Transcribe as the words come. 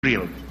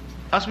real,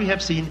 as we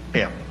have seen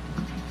here.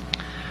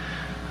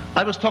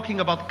 I was talking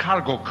about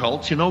cargo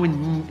cults. You know,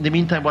 in the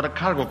meantime, what a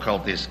cargo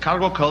cult is.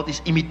 Cargo cult is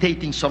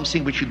imitating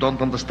something which you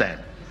don't understand.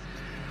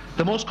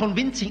 The most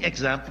convincing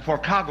example for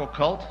cargo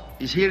cult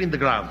is here in the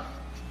ground,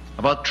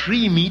 about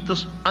 3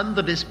 meters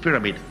under this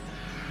pyramid.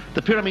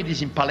 The pyramid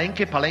is in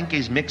Palenque. Palenque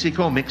is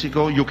Mexico,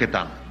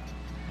 Yucatan.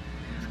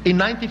 In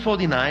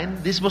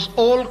 1949, this was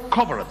all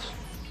covered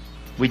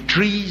with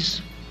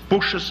trees,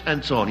 bushes,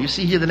 and so on. You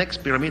see here the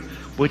next pyramid,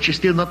 which is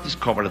still not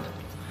discovered.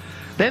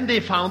 Then they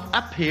found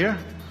up here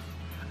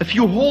a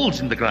few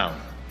holes in the ground.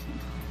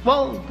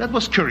 Well, that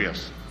was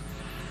curious.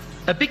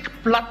 A big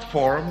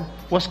platform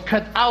was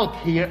cut out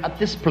here at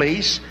this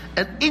place,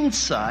 and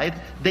inside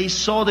they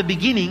saw the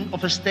beginning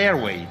of a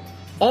stairway.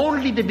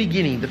 Only the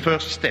beginning, the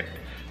first step,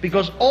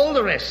 because all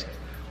the rest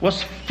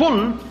was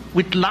full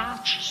with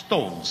large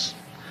stones.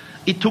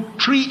 It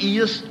took 3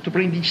 years to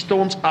bring these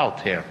stones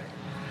out here.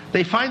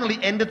 They finally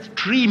ended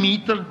 3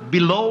 meters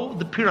below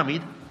the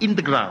pyramid in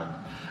the ground.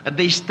 And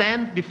they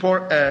stand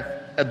before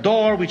a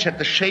door which had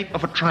the shape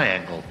of a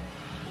triangle.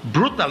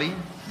 Brutally,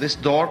 this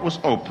door was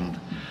opened.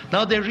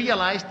 Now they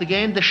realized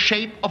again the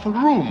shape of a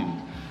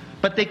room.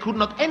 But they could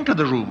not enter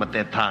the room at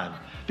that time,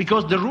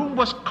 because the room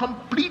was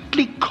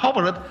completely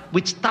covered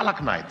with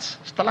stalagmites.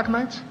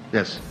 Stalagmites?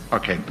 Yes,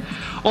 okay.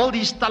 All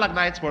these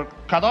stalagmites were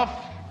cut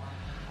off.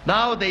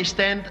 Now they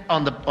stand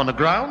on the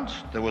ground.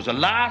 There was a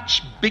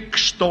large, big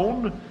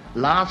stone.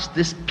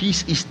 This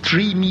piece is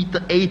 3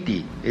 meters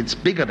 80. It's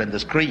bigger than the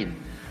screen.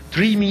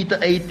 3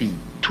 meters 80,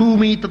 2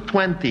 meters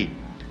 20.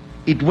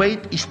 Its weight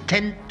is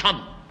 10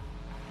 tons.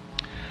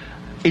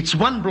 It's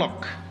one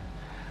block.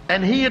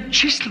 And here,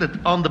 chiseled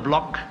on the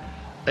block,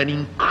 an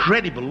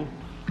incredible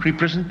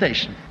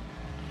representation.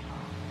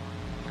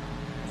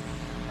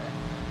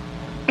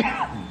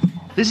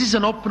 This is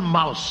an open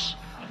mouth.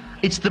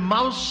 It's the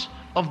mouth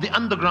of the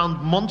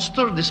underground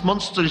monster. This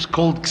monster is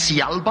called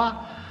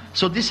Xialba.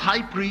 So this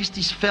high priest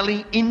is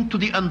falling into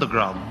the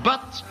underground.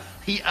 But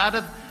he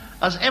added,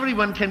 as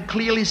everyone can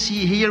clearly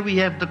see here, we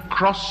have the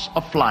cross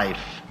of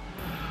life,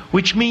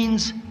 which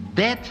means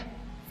death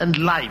and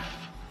life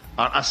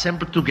are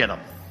assembled together.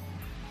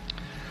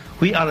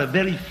 We are a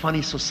very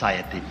funny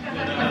society,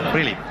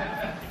 really.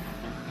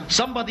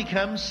 Somebody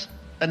comes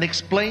and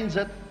explains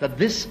that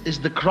this is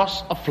the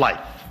cross of life.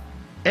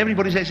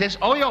 Everybody says,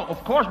 oh yeah,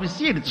 of course we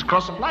see it, it's a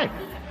cross of life.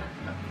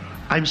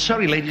 I'm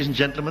sorry, ladies and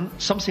gentlemen,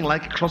 something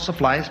like a cross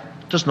of life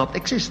does not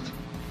exist.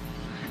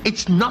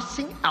 It's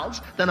nothing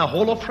else than a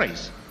hollow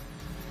phrase.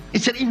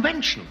 It's an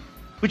invention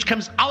which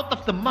comes out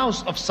of the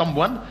mouth of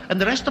someone, and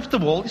the rest of the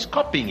world is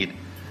copying it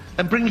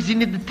and brings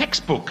it in the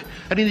textbook.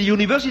 And in the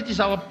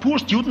universities, our poor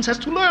students have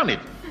to learn it.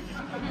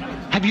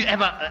 Have you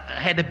ever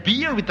had a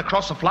beer with the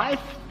cross of life?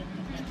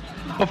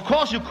 Of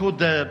course you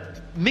could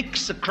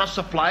mix the cross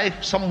of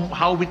life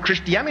somehow with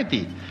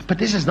Christianity, but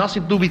this has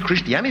nothing to do with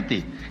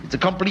Christianity. It's a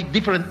completely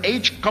different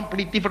age,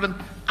 completely different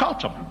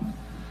culture.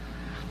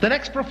 The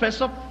next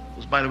professor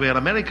was, by the way, an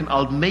American,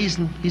 Alden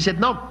Mason. He said,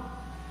 no,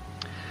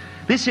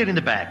 this here in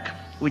the back,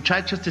 which I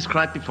just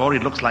described before,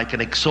 it looks like an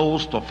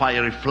exhaust or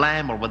fiery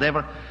flame or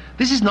whatever.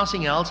 This is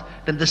nothing else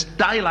than the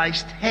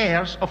stylized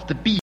hairs of the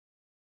beard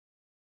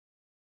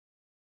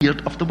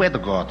of the weather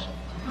god.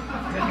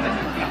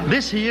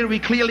 This here we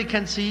clearly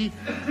can see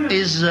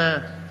is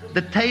the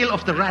tail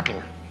of the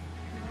rattle.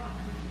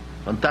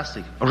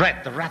 Fantastic.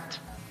 The rat.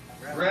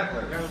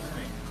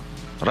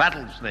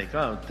 Rattlesnake.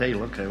 Oh,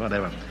 tail, okay,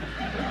 whatever.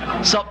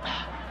 So,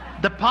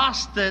 the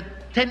past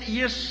 10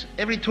 years,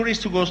 every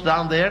tourist who goes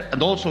down there,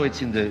 and also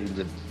it's in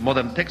the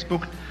modern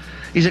textbook,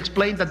 is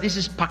explained that this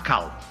is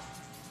Pacal.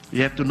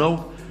 You have to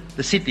know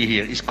the city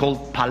here is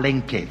called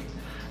Palenque.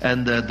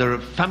 And the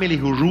family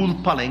who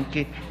ruled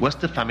Palenque was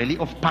the family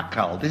of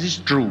Pacal. This is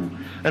true.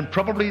 And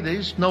probably there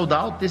is no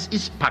doubt this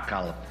is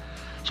Pacal.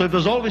 So it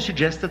was always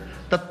suggested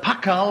that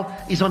Pacal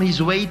is on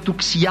his way to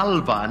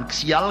Xialba. And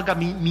Xialba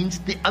means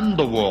the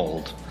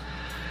underworld.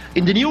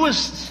 In the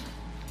newest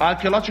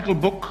archaeological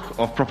book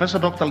of Professor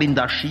Dr.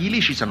 Linda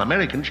Sheely, she's an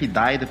American, she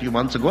died a few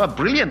months ago, a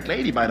brilliant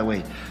lady, by the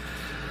way.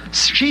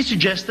 She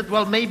suggested,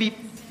 well, maybe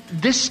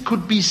this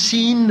could be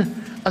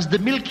seen as the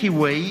Milky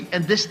Way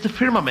and this the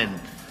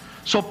firmament.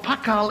 So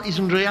Pacal is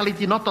in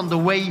reality not on the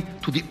way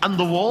to the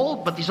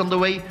underworld, but is on the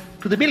way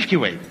to the Milky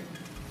Way.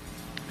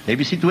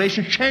 Maybe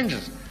situation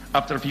changes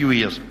after a few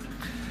years.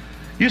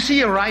 You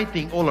see a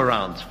writing all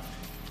around.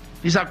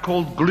 These are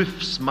called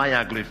glyphs,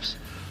 Maya glyphs.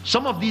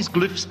 Some of these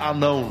glyphs are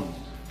known.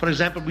 For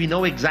example, we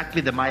know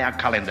exactly the Maya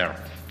calendar.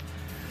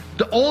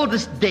 The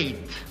oldest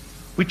date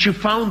which you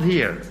found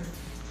here,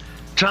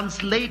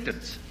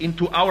 translated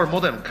into our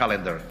modern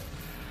calendar,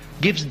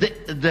 gives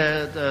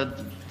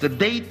the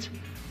date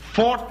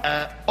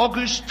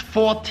August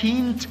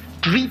 14th,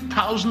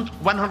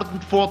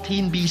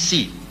 3114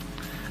 BC.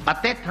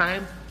 At that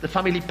time, the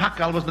family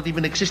Pacal was not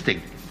even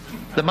existing.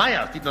 The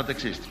Mayas did not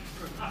exist.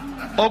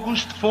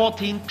 August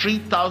 14th,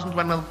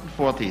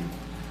 3114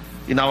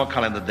 in our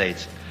calendar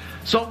dates.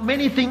 So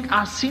many things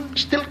are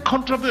still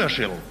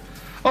controversial.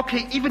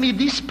 Okay, even it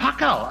is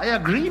Pacal. I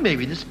agree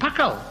maybe, it is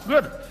Pacal.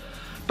 Good.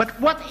 But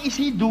what is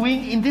he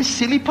doing in this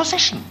silly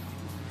position?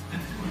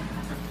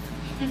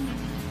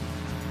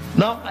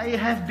 Now, I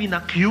have been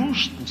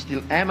accused, and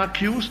still am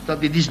accused,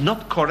 that it is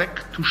not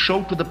correct to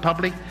show to the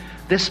public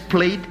this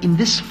plate in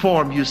this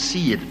form you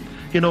see it,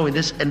 in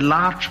this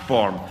enlarged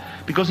form.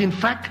 Because in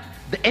fact,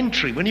 the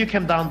entry, when you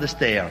come down the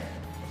stair,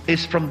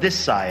 is from this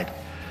side.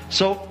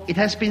 So it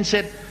has been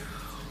said,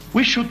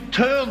 we should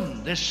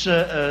turn this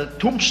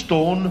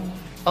tombstone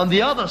on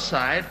the other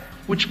side,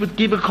 which would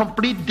give a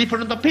complete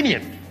different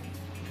opinion.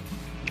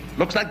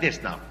 Looks like this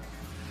now.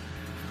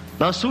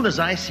 Now, as soon as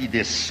I see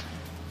this,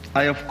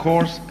 I, of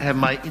course, have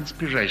my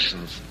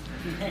inspirations,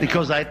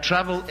 because I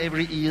travel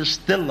every year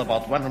still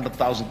about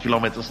 100,000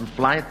 kilometers in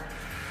flight.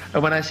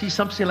 And when I see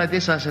something like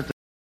this, I said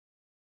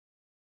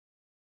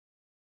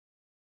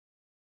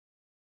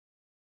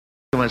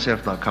to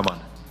myself, now, come on.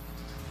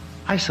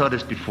 I saw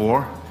this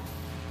before,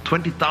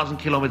 20,000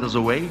 kilometers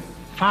away,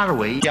 far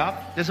away.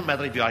 Yeah, doesn't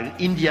matter if you are in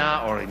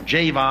India or in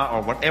Java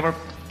or whatever,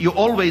 you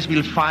always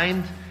will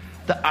find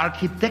the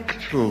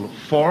architectural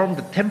form,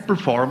 the temple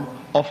form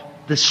of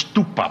the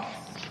stupa.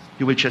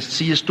 You will just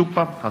see a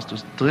stupa. Hast du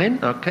es drin?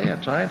 Okay, I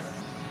tried.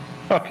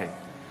 Okay.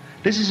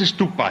 This is a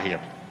stupa here.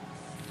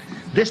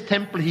 This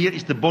temple here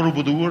is the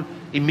Borobudur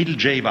in Middle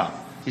Java.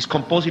 It's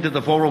composed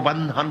of over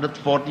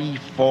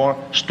 144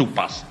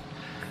 stupas.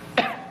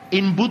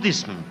 In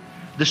Buddhism,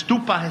 the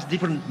stupa has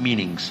different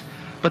meanings.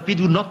 But we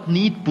do not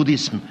need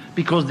Buddhism,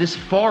 because this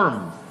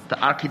form,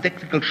 the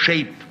architectural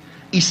shape,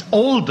 is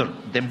older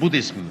than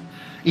Buddhism.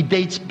 It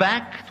dates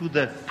back to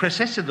the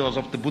predecessors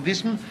of the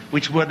Buddhism,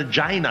 which were the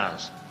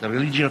Jainas, the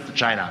religion of the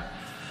China.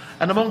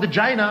 And among the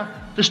Jaina,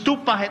 the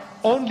stupa had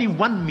only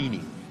one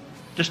meaning.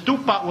 The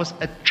stupa was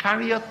a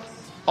chariot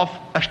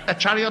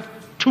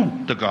to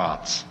the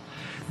gods.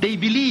 They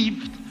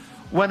believed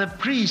when a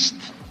priest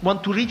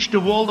wanted to reach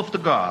the world of the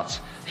gods,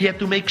 he had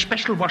to make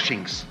special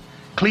washings,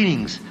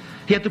 cleanings.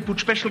 He had to put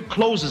special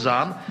clothes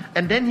on,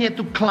 and then he had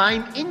to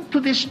climb into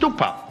this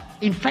stupa.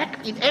 In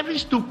fact, in every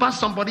stupa,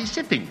 somebody is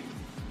sitting.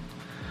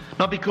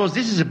 Now, because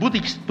this is a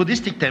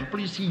Buddhistic temple,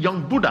 you see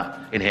young Buddha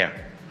in here.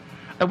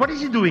 And what is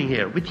he doing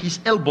here? With his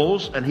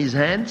elbows and his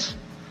hands,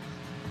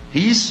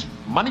 he's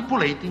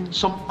manipulating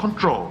some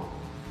control.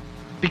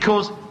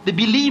 Because the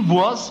belief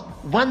was,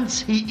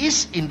 once he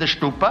is in the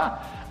stupa,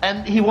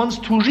 and he wants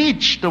to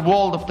reach the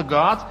world of the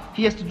gods,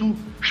 he has to do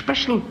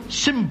special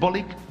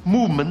symbolic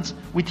movements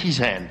with his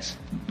hands.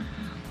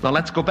 Now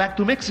let's go back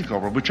to Mexico,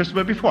 where we just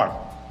were before.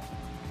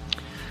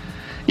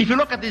 If you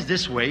look at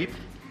this way,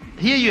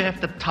 here you have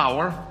the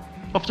tower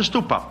of the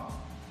stupa.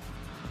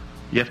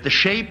 You have the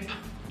shape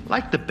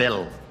like the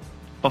bell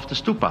of the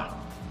stupa.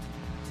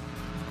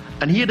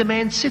 And here the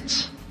man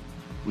sits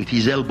with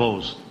his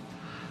elbows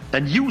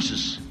and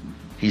uses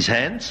his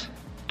hands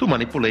to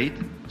manipulate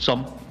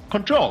some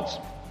controls.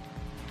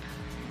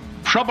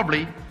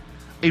 Probably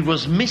it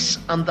was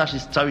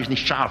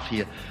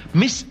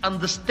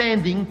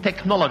misunderstanding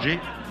technology.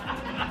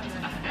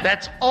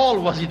 That's all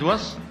what it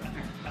was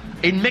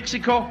in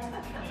Mexico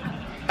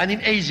and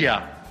in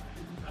Asia.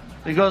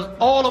 Because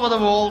all over the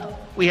world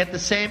we had the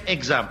same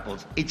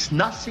examples. It's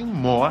nothing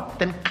more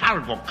than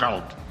cargo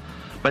cult.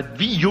 But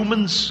we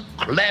humans,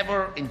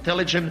 clever,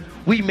 intelligent,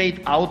 we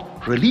made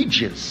out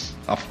religions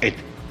of it.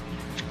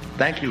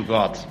 Thank you,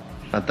 God.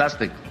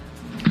 Fantastic.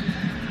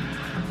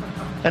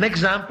 An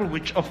example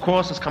which, of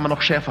course, das kann man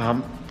noch schärfer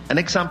haben, an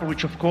example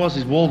which, of course,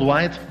 is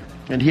worldwide,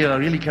 and here I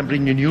really can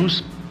bring you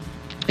news,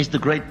 is the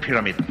Great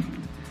Pyramid.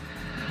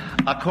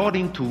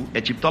 According to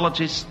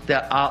Egyptologists,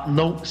 there are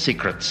no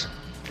secrets.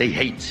 They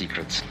hate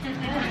secrets.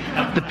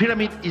 The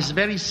pyramid is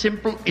very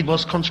simple. It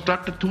was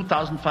constructed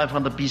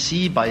 2500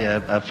 BC by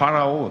a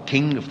pharaoh, a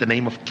king of the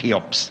name of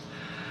Cheops.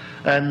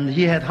 And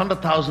he had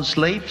 100,000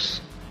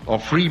 slaves, or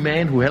free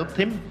men, who helped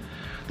him.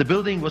 The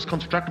building was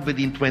constructed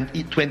within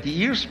 20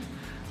 years.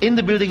 In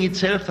the building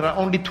itself, there are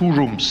only two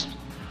rooms.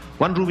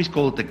 One room is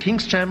called the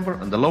King's Chamber,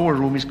 and the lower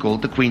room is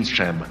called the Queen's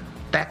Chamber.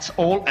 That's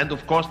all, and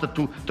of course the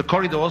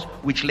corridors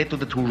which led to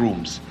the two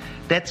rooms.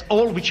 That's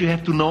all which you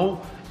have to know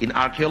in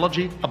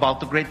archaeology about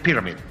the Great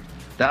Pyramid.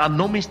 There are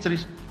no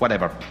mysteries,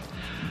 whatever.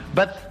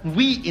 But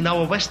we in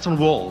our Western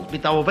world,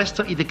 with our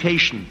Western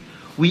education,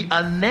 we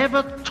are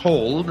never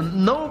told,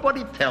 and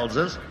nobody tells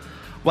us,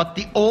 what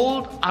the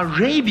old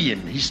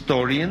Arabian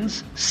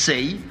historians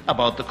say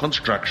about the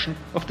construction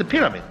of the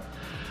pyramid.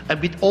 And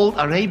with old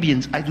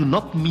Arabians, I do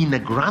not mean a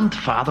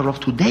grandfather of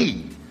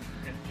today.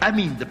 I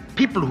mean the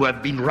people who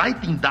have been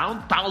writing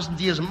down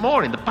 1,000 years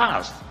more in the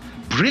past.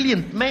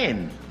 Brilliant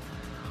men.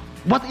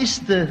 What is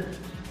the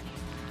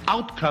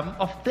outcome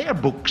of their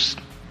books?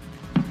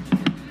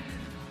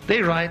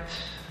 They write,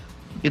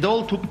 it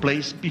all took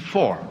place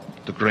before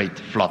the Great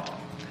Flood.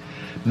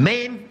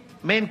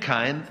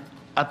 Mankind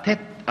at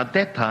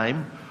that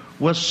time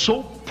was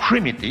so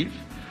primitive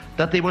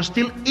that they were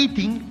still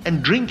eating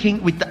and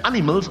drinking with the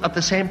animals at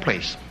the same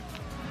place.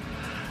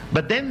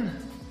 But then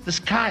the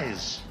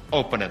skies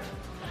opened,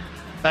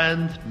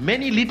 and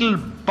many little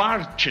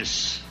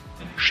barges,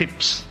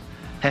 ships,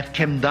 have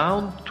come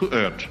down to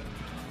earth.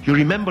 You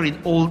remember in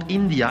old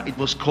India it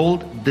was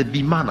called the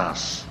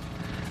Vimanas.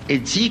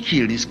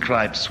 Ezekiel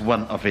describes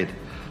one of it.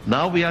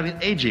 Now we are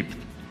in Egypt.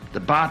 The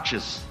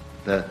barges,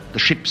 the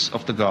ships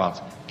of the gods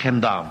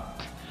came down.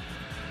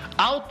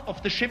 Out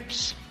of the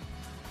ships,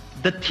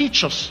 the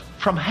teachers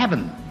from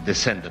heaven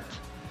descended.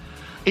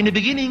 In the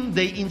beginning,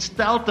 they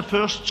installed the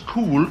first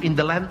school in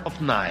the land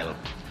of Nile.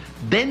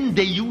 Then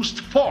they used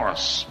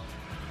force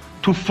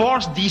to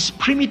force these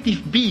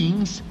primitive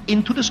beings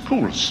into the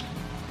schools.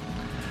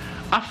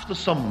 After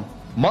some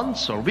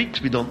months or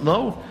weeks, we don't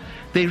know,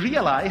 they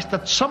realized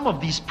that some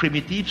of these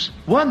primitives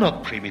were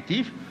not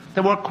primitive.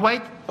 There were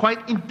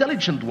quite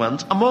intelligent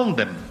ones among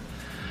them.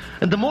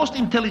 And the most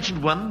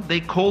intelligent one they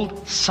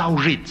called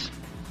Saurid,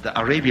 the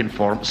Arabian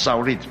form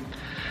Saurid.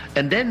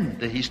 And then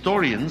the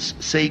historians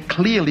say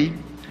clearly,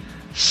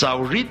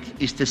 Saurid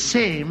is the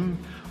same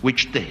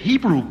which the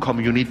Hebrew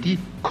community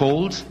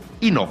calls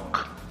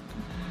Enoch.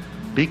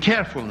 Be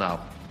careful now.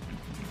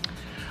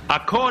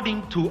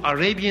 According to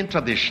Arabian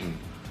tradition,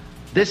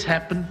 this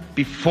happened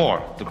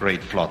before the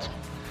Great Flood.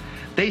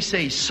 They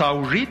say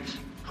Saurid,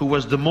 who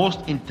was the most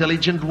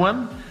intelligent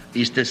one,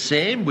 is the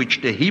same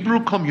which the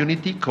Hebrew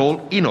community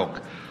called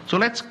Enoch. So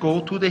let's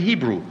go to the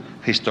Hebrew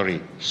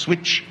history.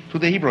 Switch to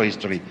the Hebrew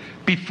history.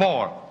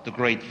 Before the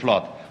Great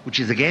Flood, which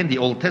is again the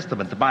Old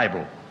Testament, the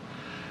Bible.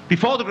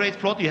 Before the Great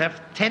Flood, you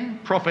have 10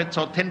 prophets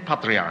or 10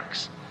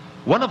 patriarchs.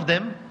 One of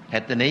them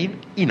had the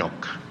name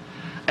Enoch.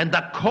 And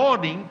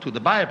according to the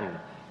Bible,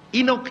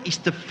 Enoch is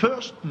the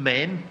first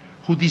man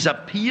who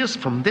disappears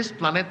from this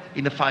planet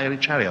in a fiery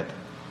chariot.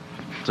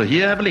 So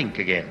here I have a link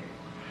again.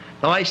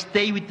 Now I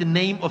stay with the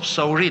name of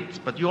Saurid,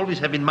 but you always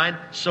have in mind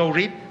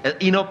Saurid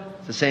and Enoch,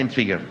 the same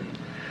figure.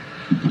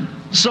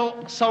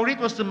 So Saurid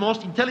was the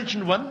most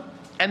intelligent one,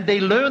 and they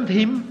learned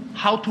him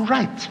how to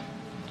write.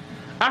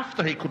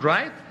 After he could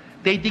write,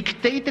 they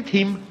dictated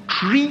him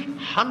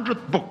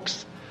 300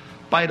 books.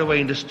 By the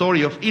way, in the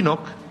story of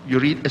Enoch, you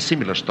read a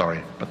similar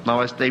story, but now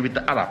I stay with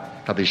the Arab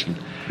tradition.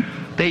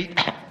 They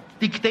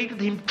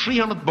dictated him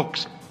 300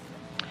 books.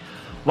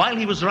 While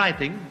he was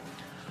writing,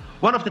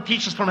 one of the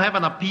teachers from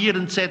heaven appeared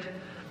and said,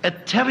 a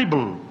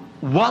terrible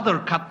water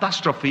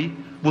catastrophe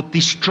would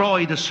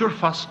destroy the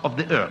surface of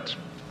the earth.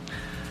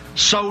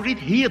 Saurid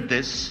heard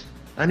this,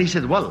 and he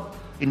said, well,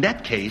 in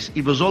that case,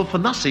 it was all for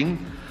nothing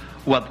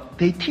what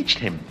they taught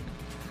him.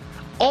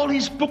 All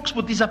his books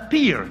would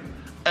disappear,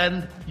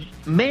 and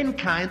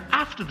mankind,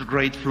 after the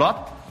Great Flood,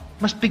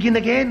 must begin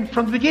again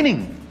from the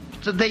beginning.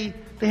 So they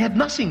had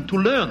nothing to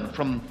learn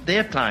from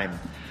their time.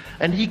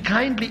 And he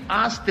kindly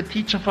asked the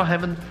teacher from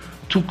heaven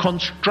to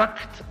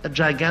construct a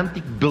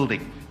gigantic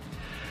building.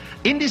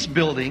 In this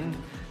building,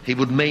 he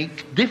would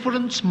make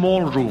different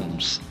small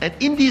rooms. And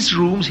in these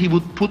rooms, he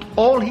would put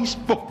all his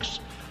books,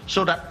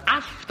 so that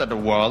after the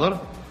water,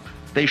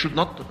 they should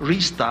not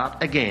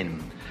restart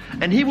again.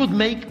 And he would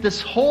make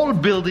this whole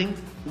building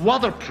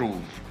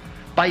waterproof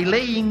by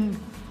laying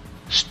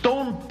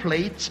stone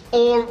plates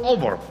all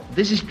over.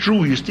 This is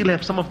true, you still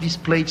have some of these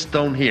plates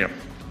down here.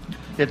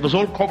 It was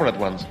all covered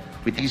once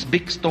with these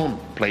big stone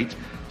plates,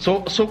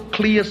 so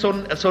clear,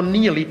 so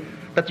nearly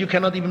that you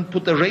cannot even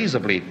put a razor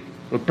blade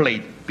or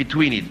plate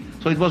between it.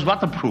 So it was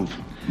waterproof.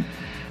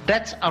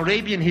 That's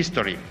Arabian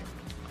history.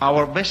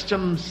 Our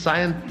Western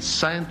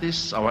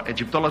scientists, our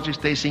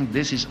Egyptologists, they think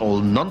this is all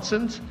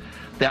nonsense.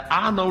 There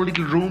are no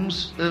little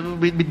rooms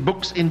with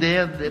books in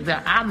there.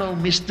 There are no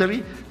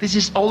mystery. This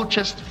is all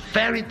just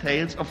fairy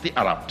tales of the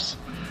Arabs.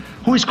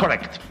 Who is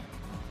correct?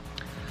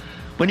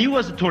 When you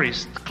as a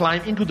tourist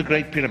climb into the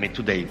Great Pyramid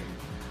today,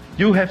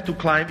 you have to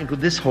climb into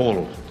this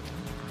hole.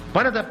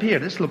 Why not up here?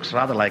 This looks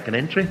rather like an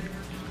entry.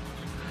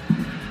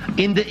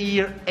 In the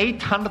year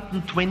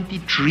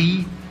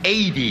 823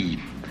 AD,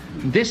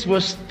 this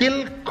was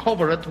still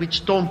covered with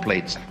stone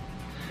plates.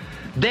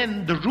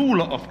 Then the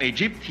ruler of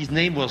Egypt, his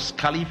name was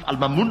Caliph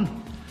Al-Mamun,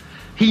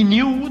 he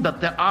knew that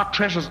there are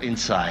treasures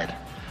inside,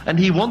 and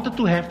he wanted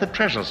to have the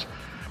treasures.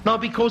 Now,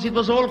 because it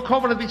was all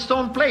covered with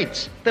stone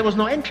plates, there was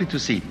no entry to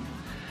see.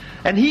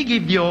 And he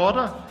gave the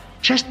order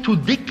just to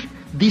dig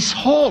this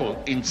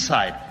hole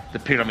inside the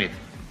pyramid.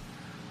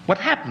 What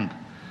happened?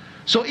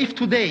 So if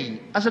today,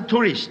 as a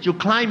tourist, you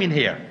climb in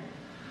here,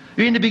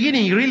 in the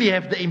beginning you really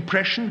have the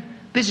impression,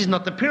 this is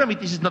not the pyramid,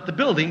 this is not the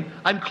building,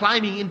 I'm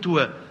climbing into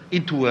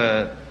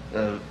a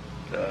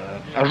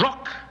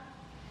rock.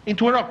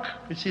 Into a rock.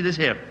 You see this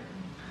here.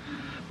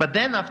 But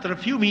then after a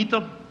few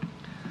meters,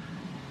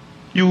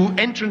 you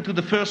enter into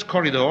the first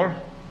corridor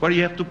where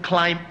you have to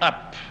climb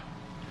up.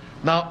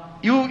 Now,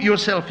 you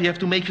yourself, you have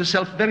to make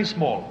yourself very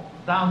small.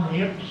 Down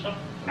here,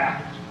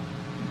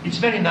 it's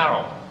very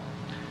narrow.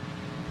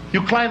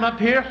 You climb up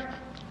here,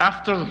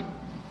 after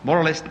more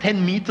or less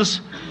 10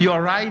 meters, you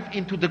arrive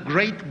into the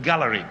great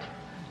gallery.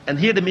 And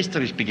here the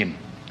mysteries begin.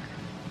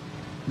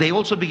 They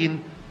also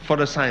begin for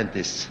the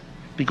scientists,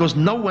 because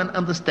no one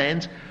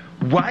understands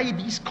why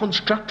these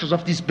constructors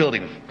of this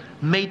building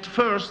made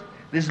first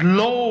this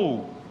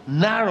low,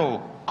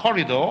 narrow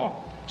corridor,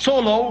 so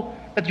low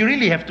that you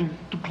really have to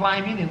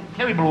climb in a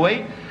terrible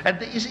way,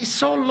 and it's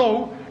so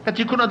low that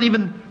you could not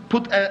even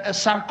put a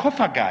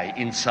sarcophagi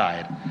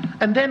inside.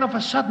 And then of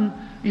a sudden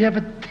you have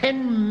a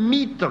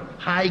 10-meter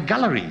high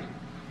gallery.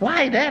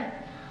 Why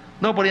that?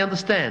 Nobody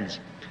understands.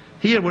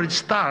 Here where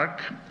it's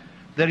dark,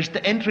 there is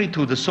the entry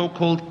to the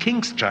so-called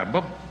King's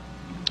Chamber,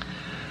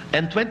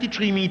 and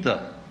 23 meters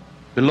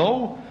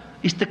below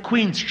is the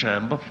Queen's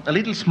Chamber, a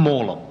little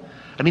smaller.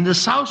 And in the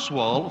south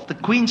wall of the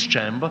Queen's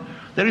Chamber,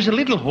 there is a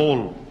little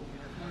hole.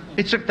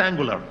 It's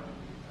rectangular.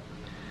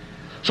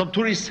 Some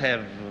tourists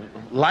have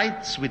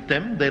lights with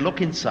them. They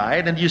look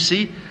inside, and you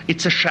see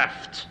it's a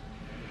shaft.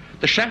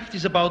 The shaft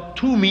is about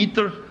 2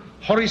 meters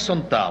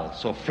horizontal,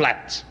 so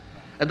flat.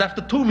 And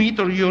after 2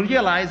 meters, you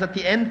realize at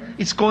the end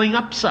it's going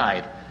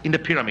upside in the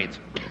pyramid.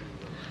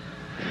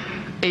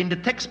 In the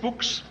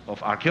textbooks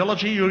of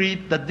archaeology, you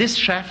read that this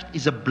shaft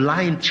is a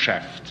blind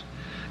shaft.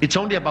 It's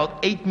only about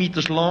 8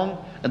 meters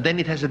long, and then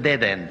it has a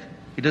dead end.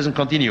 It doesn't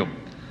continue.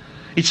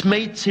 It's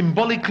made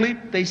symbolically,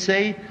 they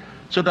say,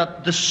 so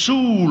that the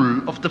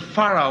soul of the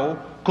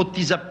pharaoh could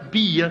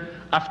disappear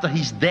after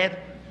he's dead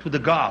to the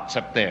gods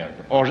up there,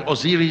 or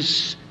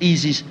Osiris,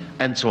 Isis,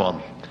 and so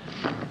on.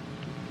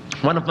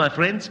 One of my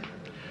friends,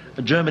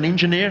 a German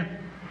engineer,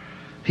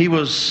 he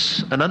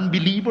was an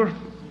unbeliever,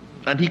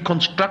 and he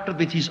constructed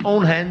with his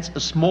own hands a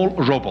small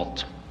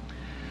robot.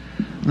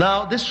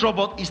 Now, this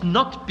robot is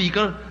not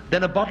bigger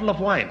than a bottle of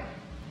wine.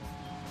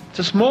 It's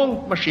a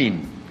small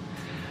machine.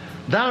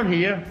 Down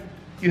here,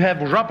 you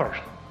have rubber,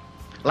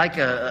 like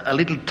a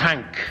little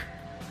tank,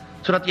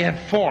 so that you have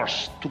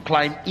force to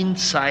climb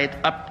inside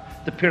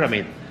up the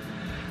pyramid.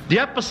 The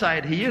upper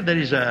side here, there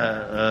is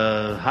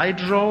a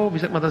hydro, wie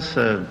sagt man das?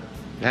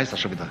 Wie heißt das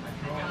schon wieder?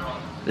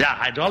 Yeah,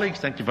 hydraulics,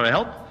 thank you for your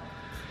help.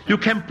 You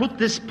can put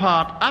this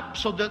part up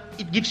so that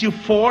it gives you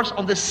force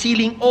on the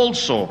ceiling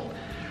also.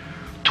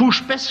 2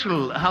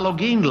 special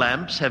halogen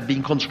lamps have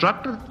been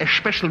constructed, a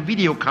special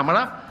video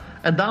camera,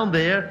 and down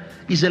there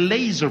is a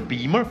laser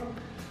beamer.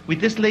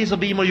 With this laser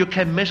beamer you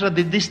can measure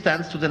the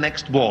distance to the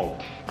next wall.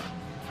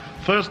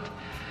 First,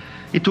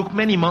 it took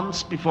many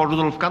months before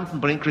Rudolf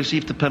Gantenbrink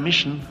received the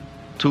permission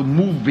to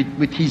move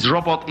with his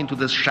robot into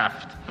the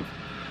shaft.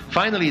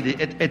 Finally,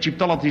 the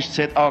Egyptologist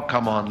said, oh,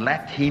 come on,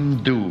 let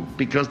him do,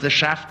 because the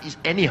shaft is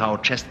anyhow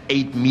just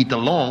 8 meters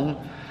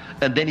long,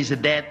 and then it's a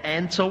dead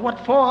end, so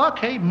what for?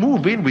 Okay,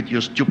 move in with your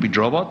stupid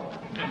robot.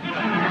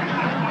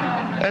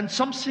 And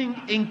something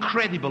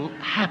incredible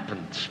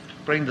happened.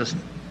 Bring this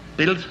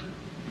build.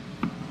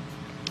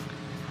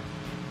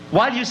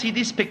 While you see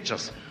these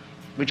pictures,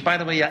 which by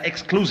the way are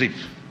exclusive,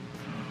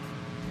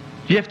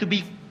 you have to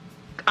be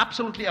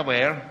absolutely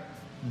aware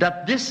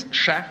that this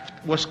shaft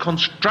was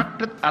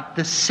constructed at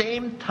the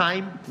same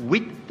time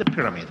with the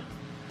pyramid.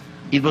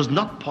 It was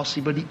not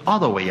possible the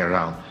other way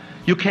around.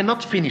 You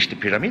cannot finish the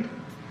pyramid,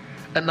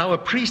 and now a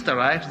priest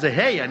arrives and says,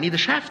 hey, I need a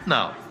shaft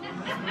now.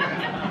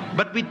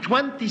 But with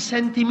 20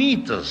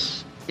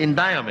 centimeters in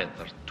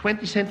diameter,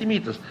 20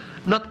 centimeters,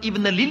 not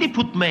even a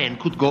Lilliput man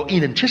could go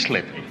in and chisel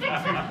it.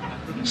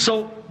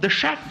 So the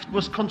shaft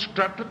was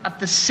constructed at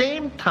the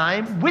same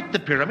time with the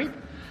pyramid.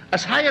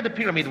 As higher the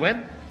pyramid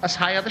went, as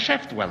higher the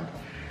shaft went.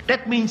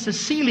 That means the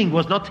ceiling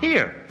was not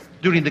here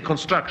during the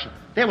construction.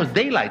 There was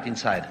daylight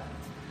inside.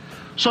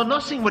 So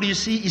nothing what you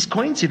see is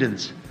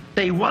coincidence.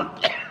 They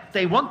wanted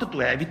to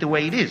have it the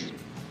way it is.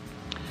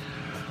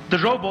 The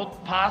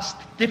robot passed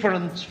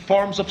different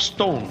forms of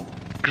stone,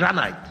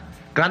 granite,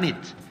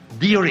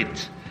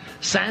 diorite,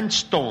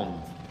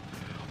 sandstone.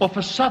 Of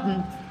a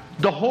sudden,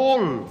 the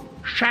whole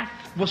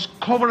shaft was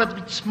covered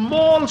with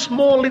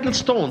small little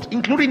stones,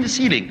 including the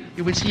ceiling.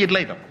 You will see it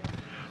later.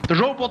 The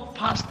robot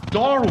passed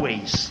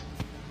doorways.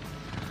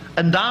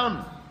 And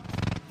down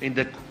in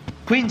the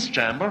Queen's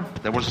Chamber,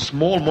 there was a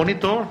small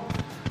monitor,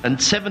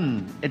 and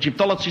 7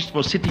 Egyptologists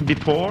were sitting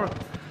before.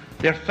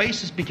 Their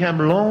faces became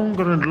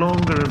longer and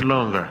longer and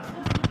longer.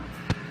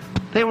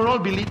 They all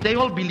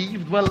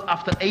believed, well,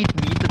 after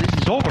 8 meters,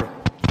 this is over.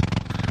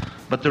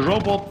 But the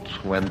robot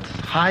went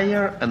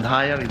higher and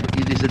higher.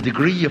 It is a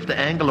degree of the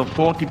angle of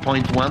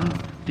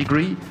 40.1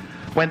 degree.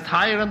 Went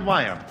higher and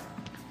higher.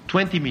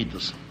 20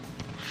 meters,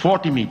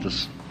 40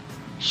 meters,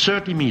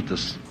 30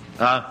 meters.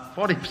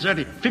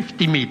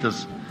 50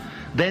 meters,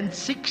 then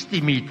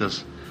 60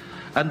 meters.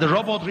 And the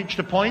robot reached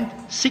a point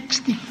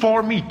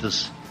 64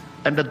 meters,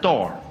 and the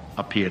door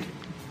appeared.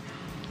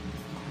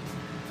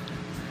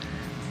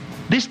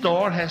 This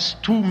door has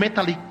 2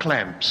 metallic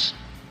clamps.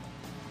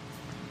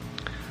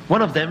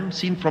 One of them,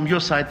 seen from your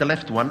side, the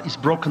left one, is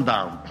broken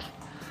down.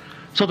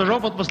 So the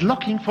robot was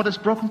looking for this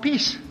broken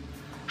piece.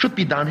 Should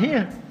be down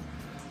here.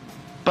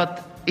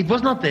 But it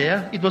was not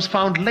there. It was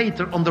found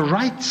later on the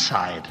right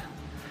side.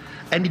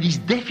 And it is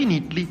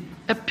definitely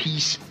a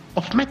piece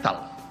of metal.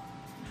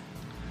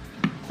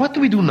 What do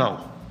we do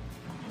now?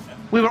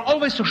 We were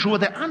always so sure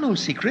there are no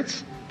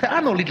secrets, there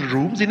are no little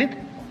rooms in it.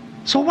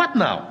 So what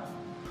now?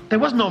 There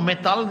was no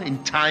metal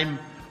in time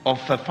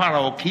of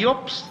Pharaoh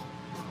Cheops,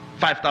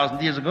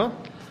 5,000 years ago.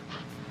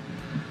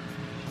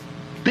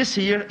 This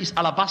here is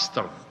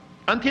alabaster.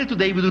 Until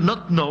today we do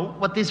not know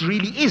what this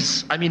really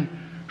is. I mean,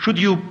 should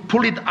you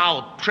pull it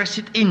out, press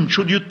it in,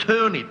 should you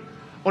turn it?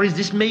 Or is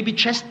this maybe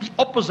just the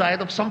opposite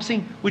of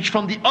something which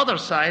from the other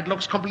side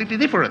looks completely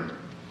different?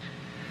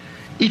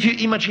 If you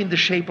imagine the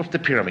shape of the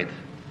pyramid,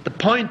 the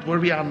point where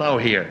we are now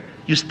here,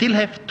 you still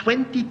have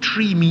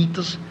 23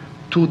 meters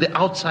to the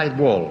outside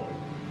wall.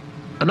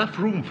 Enough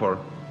room for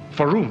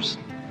rooms.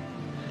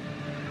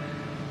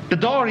 The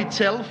door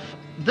itself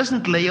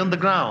doesn't lay on the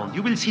ground.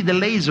 You will see the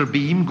laser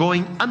beam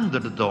going under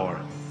the door.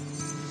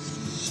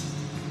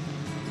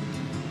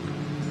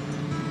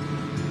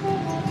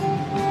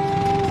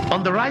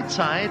 On the right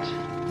side,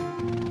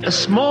 a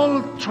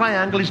small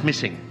triangle is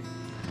missing,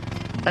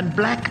 and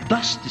black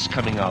dust is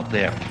coming out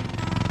there,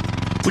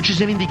 which is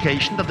an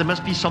indication that there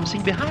must be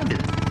something behind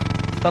it.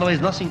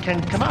 Otherwise, nothing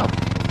can come out.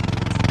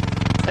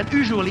 And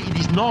usually it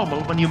is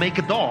normal when you make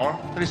a door,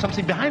 there is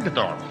something behind the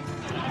door.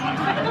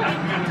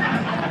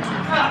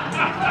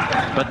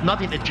 But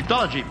not in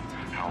Egyptology.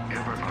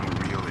 However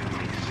unreal it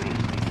may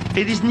seem.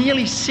 It is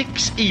nearly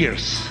 6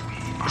 years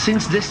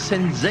since this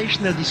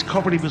sensational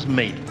discovery was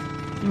made.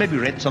 You maybe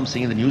read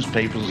something in the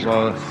newspapers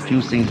or a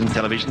few things on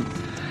television.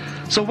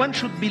 So one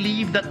should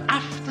believe that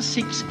after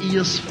 6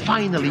 years,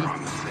 finally,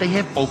 they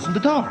have opened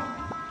the door.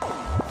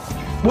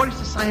 What is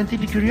the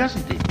scientific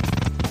curiosity?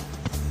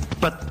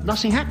 But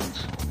nothing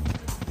happens.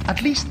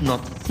 At least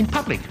not in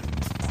public.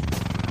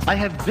 I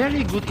have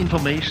very good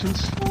information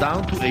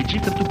down to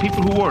Egypt and to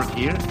people who work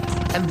here,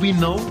 and we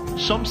know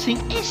something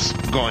is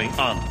going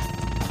on.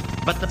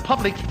 But the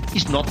public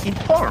is not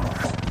informed.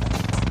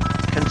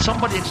 Can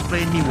somebody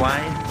explain me why?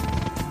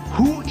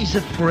 Who is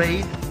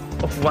afraid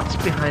of what's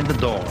behind the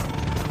door?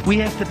 We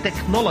have the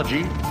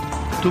technology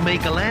to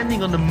make a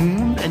landing on the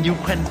moon, and you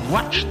can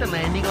watch the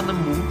landing on the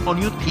moon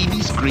on your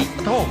TV screen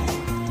at home.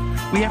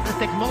 We have the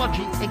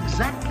technology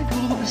exactly to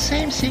do the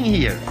same thing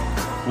here.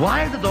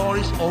 While the door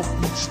is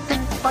open, step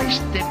by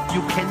step,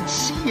 you can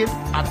see it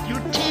at your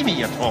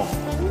TV at home.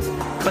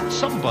 But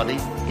somebody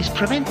is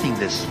preventing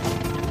this.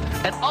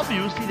 And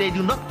obviously they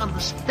do not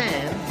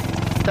understand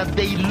that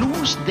they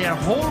lose their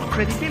whole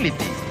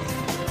credibility.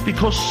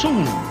 Because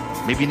soon,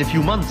 maybe in a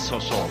few months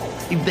or so,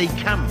 if they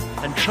come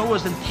and show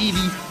us on TV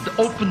the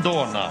open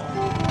door now,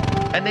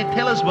 and they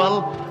tell us,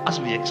 well, as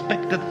we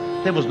expected,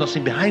 there was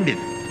nothing behind it,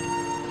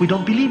 we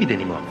don't believe it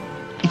anymore.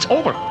 It's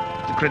over,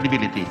 the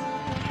credibility.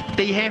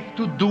 They have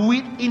to do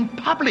it in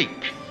public.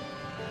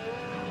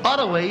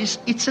 Otherwise,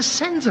 it's a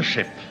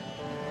censorship.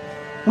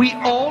 We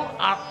all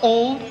are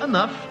old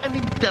enough and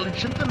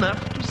intelligent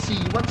enough to see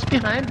what's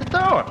behind the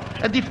door.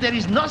 And if there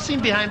is nothing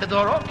behind the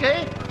door,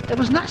 okay, there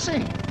was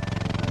nothing.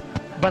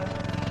 But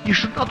you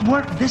should not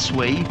work this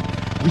way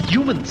with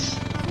humans.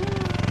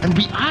 And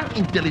we are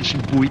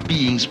intelligent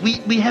beings.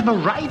 We have a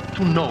right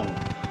to know.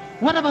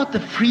 What about the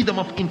freedom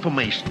of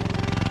information?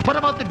 What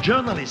about the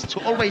journalists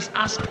who always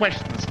ask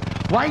questions?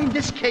 Why in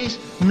this case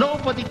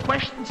nobody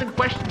questions and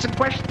questions and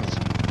questions?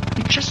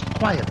 It's just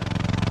quiet.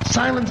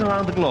 Silence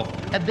around the globe.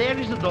 And there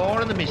is the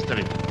door and the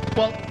mystery.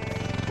 Well,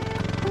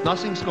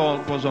 nothing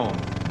goes on.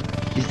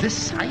 Is this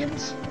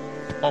science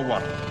or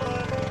what?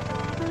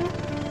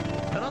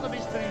 Another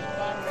mystery.